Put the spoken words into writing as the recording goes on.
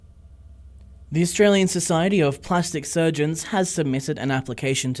The Australian Society of Plastic Surgeons has submitted an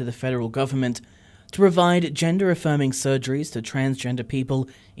application to the federal government to provide gender-affirming surgeries to transgender people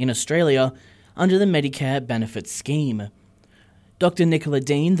in Australia under the Medicare Benefits Scheme. Dr Nicola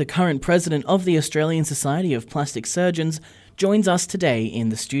Dean, the current president of the Australian Society of Plastic Surgeons, joins us today in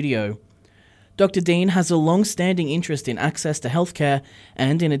the studio. Dr Dean has a long-standing interest in access to healthcare,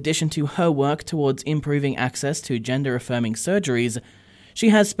 and in addition to her work towards improving access to gender-affirming surgeries, she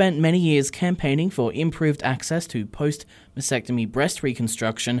has spent many years campaigning for improved access to post-mastectomy breast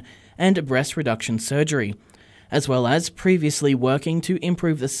reconstruction and breast reduction surgery, as well as previously working to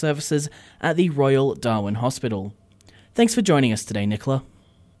improve the services at the Royal Darwin Hospital. Thanks for joining us today, Nicola.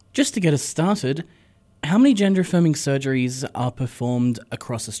 Just to get us started, how many gender-affirming surgeries are performed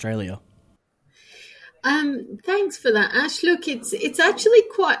across Australia? Thanks for that, Ash. Look, it's actually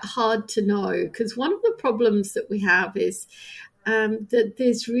quite hard to know, because one of the problems that we have is that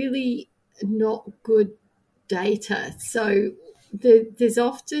there's really not good data. So there's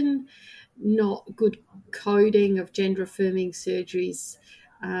often not good coding of gender-affirming surgeries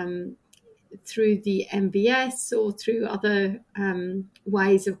through the MBS or through other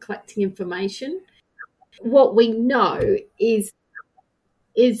ways of collecting information. What we know is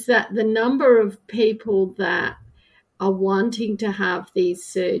that the number of people that are wanting to have these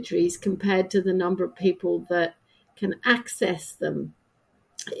surgeries compared to the number of people that can access them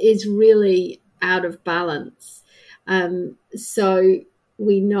is really out of balance. So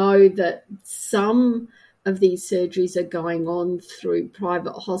we know that some of these surgeries are going on through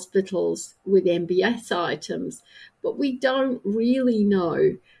private hospitals with MBS items, but we don't really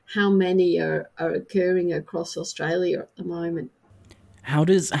know how many are occurring across Australia at the moment. How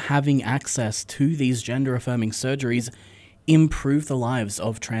does having access to these gender-affirming surgeries improve the lives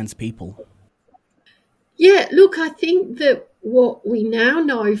of trans people? Yeah, look, I think that what we now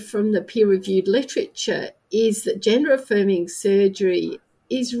know from the peer-reviewed literature is that gender-affirming surgery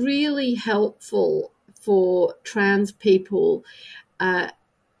is really helpful for trans people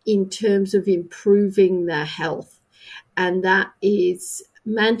in terms of improving their health. And that is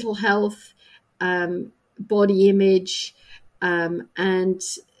mental health, body image, and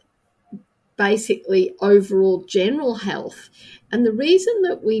basically overall general health. And the reason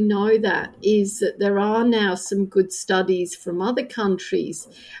that we know that is that there are now some good studies from other countries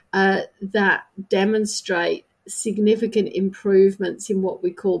that demonstrate significant improvements in what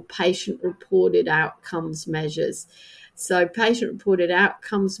we call patient-reported outcomes measures. So patient-reported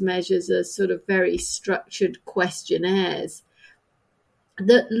outcomes measures are sort of very structured questionnaires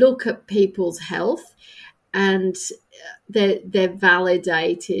that look at people's health, and they're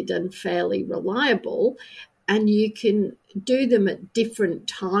validated and fairly reliable, and you can do them at different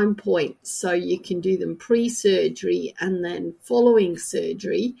time points. So you can do them pre-surgery and then following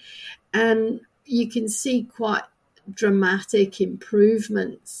surgery, and you can see quite dramatic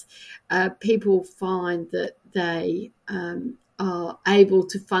improvements. People find that they are able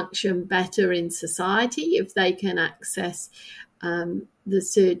to function better in society if they can access the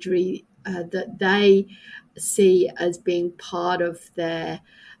surgery that they see as being part of their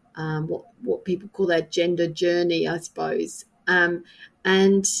what people call their gender journey, I suppose. And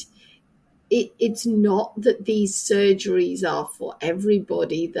it's not that these surgeries are for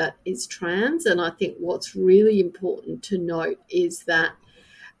everybody that is trans. And I think what's really important to note is that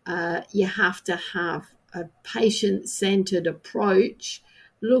you have to have a patient-centered approach,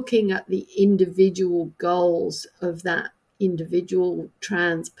 looking at the individual goals of that individual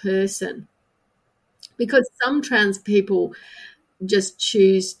trans person. Because some trans people just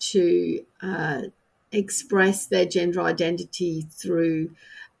choose to express their gender identity through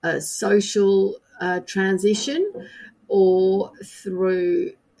a social transition, or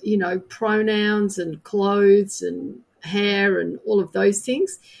through, pronouns and clothes and hair and all of those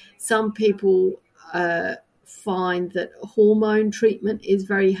things. Some people find that hormone treatment is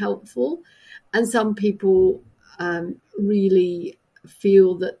very helpful, and some people really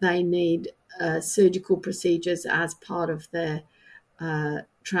feel that they need surgical procedures as part of their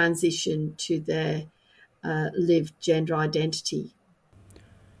transition to their lived gender identity.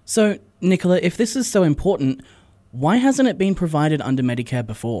 So, Nicola, if this is so important, why hasn't it been provided under Medicare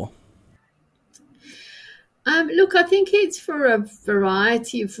before? Look, I think it's for a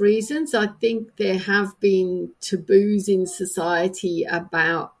variety of reasons. I think there have been taboos in society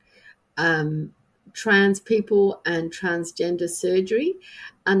about trans people and transgender surgery,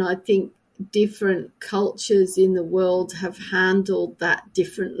 and I think different cultures in the world have handled that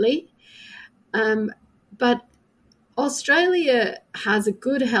differently. But Australia has a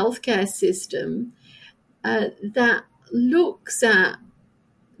good healthcare system that looks at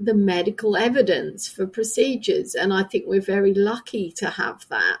the medical evidence for procedures. And I think we're very lucky to have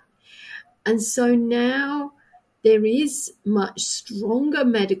that. And so now there is much stronger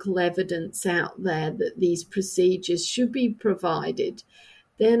medical evidence out there that these procedures should be provided.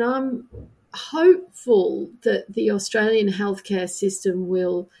 Then I'm hopeful that the Australian healthcare system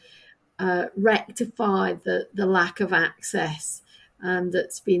will rectify the lack of access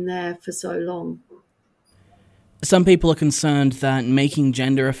that's been there for so long. Some people are concerned that making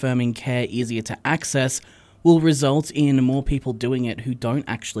gender-affirming care easier to access will result in more people doing it who don't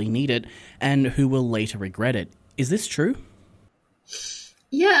actually need it and who will later regret it. Is this true?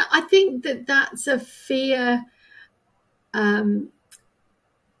 Yeah, I think that that's a fear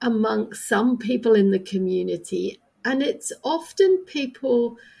amongst some people in the community. And it's often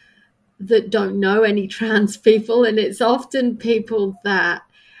people that don't know any trans people, and it's often people that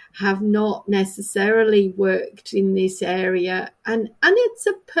have not necessarily worked in this area. And it's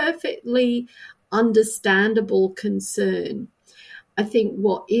a perfectly understandable concern. I think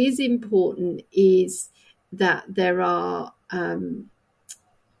what is important is that there are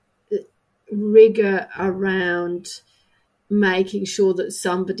rigor around making sure that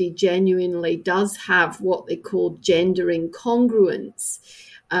somebody genuinely does have what they call gender incongruence,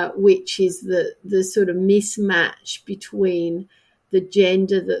 which is the sort of mismatch between the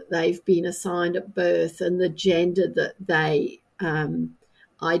gender that they've been assigned at birth and the gender that they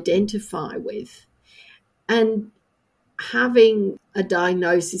identify with. And having a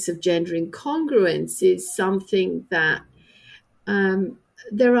diagnosis of gender incongruence is something that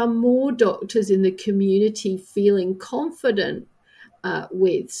there are more doctors in the community feeling confident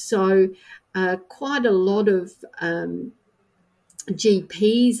with. So quite a lot of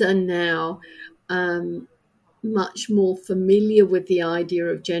GPs are now much more familiar with the idea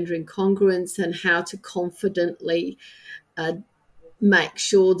of gender incongruence and how to confidently make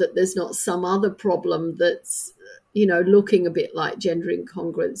sure that there's not some other problem that's, looking a bit like gender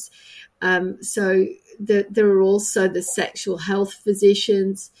incongruence. So there are also the sexual health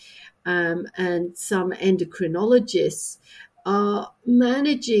physicians and some endocrinologists are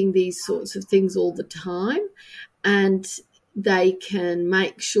managing these sorts of things all the time, and they can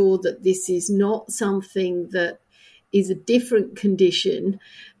make sure that this is not something that is a different condition.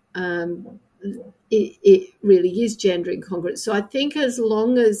 It really is gender incongruent. So I think as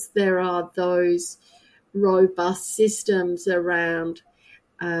long as there are those robust systems around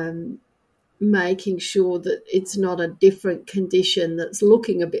making sure that it's not a different condition that's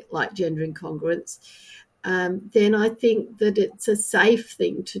looking a bit like gender incongruence, then I think that it's a safe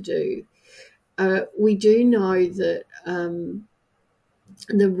thing to do. We do know that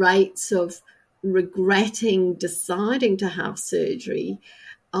the rates of regretting deciding to have surgery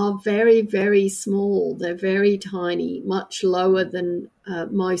are very, very small. They're very tiny, much lower than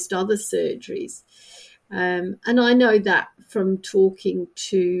most other surgeries. And I know that from talking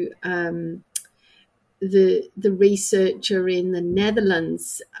to the researcher in the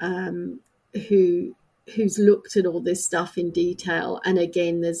Netherlands who's looked at all this stuff in detail. And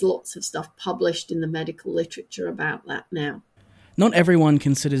again, there's lots of stuff published in the medical literature about that now. Not everyone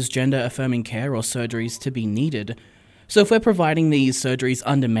considers gender-affirming care or surgeries to be needed. So if we're providing these surgeries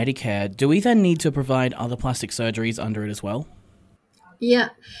under Medicare, do we then need to provide other plastic surgeries under it as well? Yeah.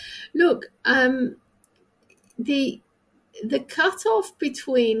 Look, the cutoff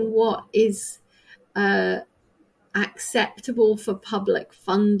between what is acceptable for public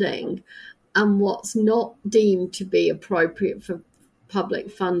funding and what's not deemed to be appropriate for public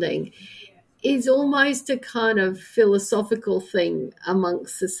funding is almost a kind of philosophical thing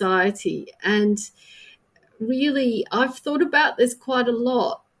amongst society. And really, I've thought about this quite a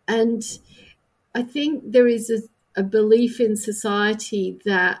lot. And I think there is a belief in society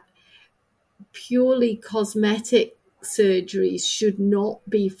that purely cosmetic surgeries should not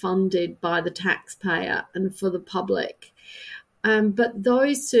be funded by the taxpayer and for the public. But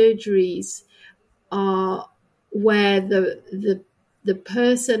those surgeries are where the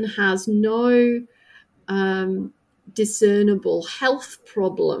person has no discernible health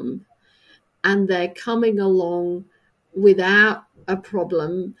problem and they're coming along without a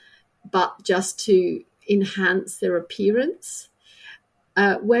problem, but just to enhance their appearance.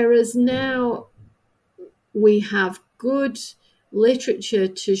 Whereas now we have good literature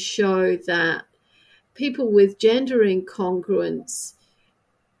to show that people with gender incongruence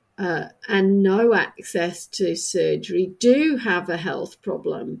and no access to surgery do have a health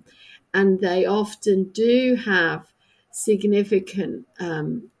problem, and they often do have significant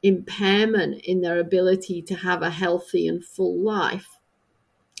impairment in their ability to have a healthy and full life.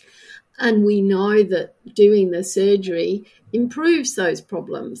 And we know that doing the surgery improves those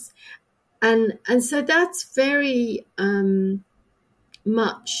problems. And so that's very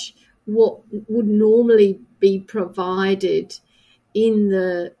much what would normally be provided in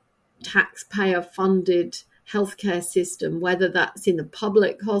the taxpayer-funded healthcare system, whether that's in the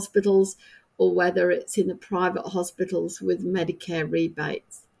public hospitals or whether it's in the private hospitals with Medicare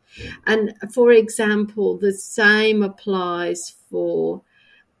rebates. And for example, the same applies for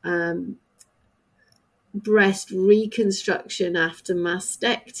breast reconstruction after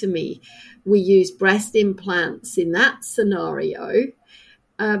mastectomy. We use breast implants in that scenario,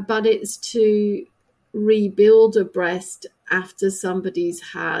 but it's to rebuild a breast after somebody's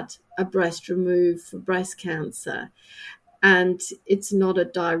had a breast removed for breast cancer. And it's not a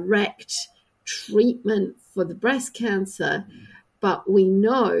direct treatment for the breast cancer, but we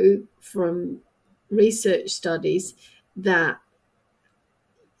know from research studies that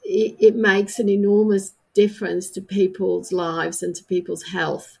it makes an enormous difference to people's lives and to people's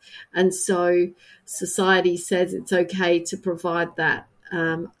health. And so society says it's okay to provide that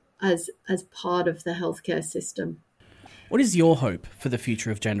as part of the healthcare system. What is your hope for the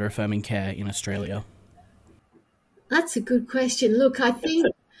future of gender-affirming care in Australia? That's a good question. Look, I think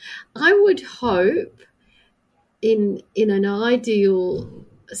I would hope in an ideal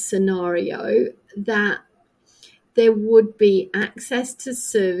scenario that there would be access to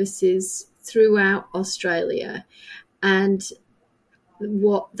services throughout Australia. And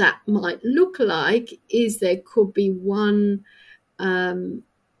what that might look like is there could be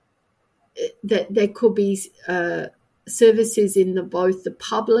services in both the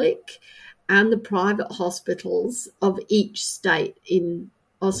public and the private hospitals of each state in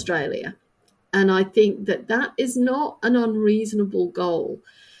Australia. And I think that is not an unreasonable goal.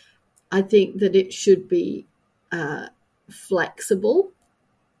 I think that it should be flexible,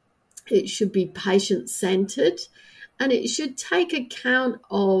 it should be patient-centered, and it should take account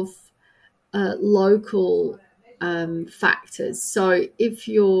of local factors. So if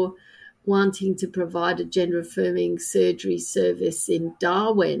you're wanting to provide a gender-affirming surgery service in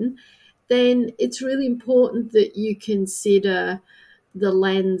Darwin, then it's really important that you consider the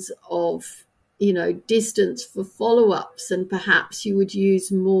lens of, distance for follow-ups, and perhaps you would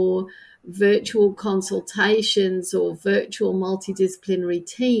use more virtual consultations or virtual multidisciplinary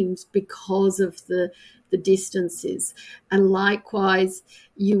teams because of the distances. And likewise,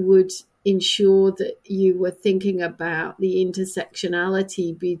 you would ensure that you were thinking about the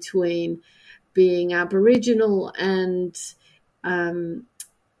intersectionality between being Aboriginal and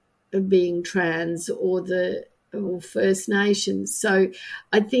being trans or First Nations. So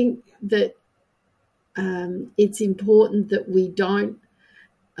I think that it's important that we don't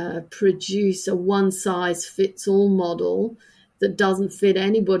produce a one-size-fits-all model that doesn't fit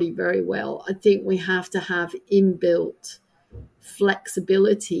anybody very well. I think we have to have inbuilt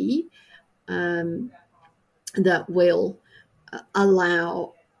flexibility that will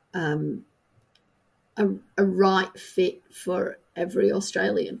allow a right fit for every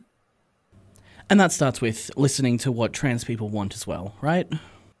Australian. And that starts with listening to what trans people want as well, right?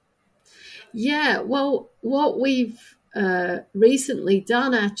 Yeah, well, what we've recently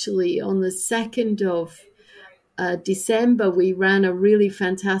done, actually, on the 2nd of December, we ran a really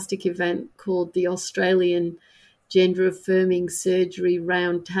fantastic event called the Australian Gender Affirming Surgery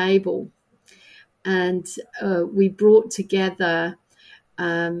Roundtable. And we brought together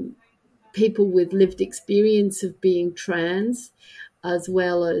people with lived experience of being trans, as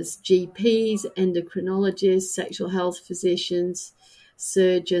well as GPs, endocrinologists, sexual health physicians,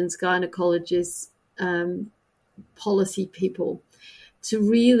 surgeons, gynecologists, policy people, to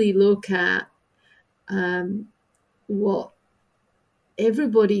really look at what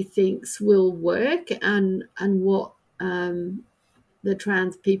everybody thinks will work and what the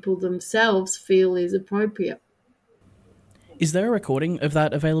trans people themselves feel is appropriate. Is there a recording of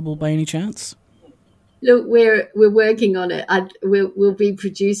that available by any chance? Look, we're working on it. We'll be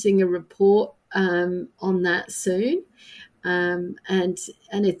producing a report on that soon. And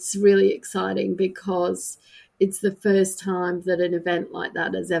it's really exciting because it's the first time that an event like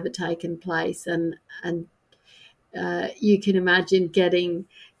that has ever taken place, and you can imagine getting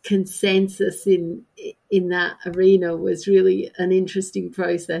consensus in that arena was really an interesting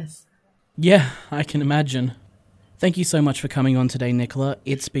process. Yeah, I can imagine. Thank you so much for coming on today, Nicola.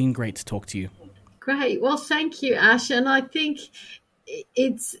 It's been great to talk to you. Great. Well, thank you, Ash. And I think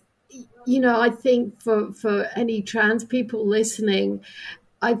it's, I think for any trans people listening,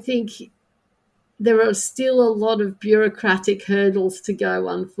 I think there are still a lot of bureaucratic hurdles to go,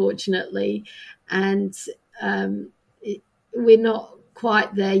 unfortunately. And we're not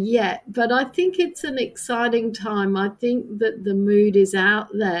quite there yet, but I think it's an exciting time. I think that the mood is out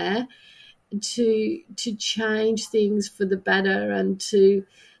there to change things for the better and to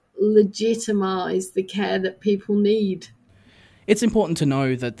legitimize the care that people need. It's important to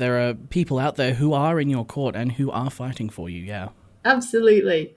know that there are people out there who are in your court and who are fighting for you, yeah. Absolutely.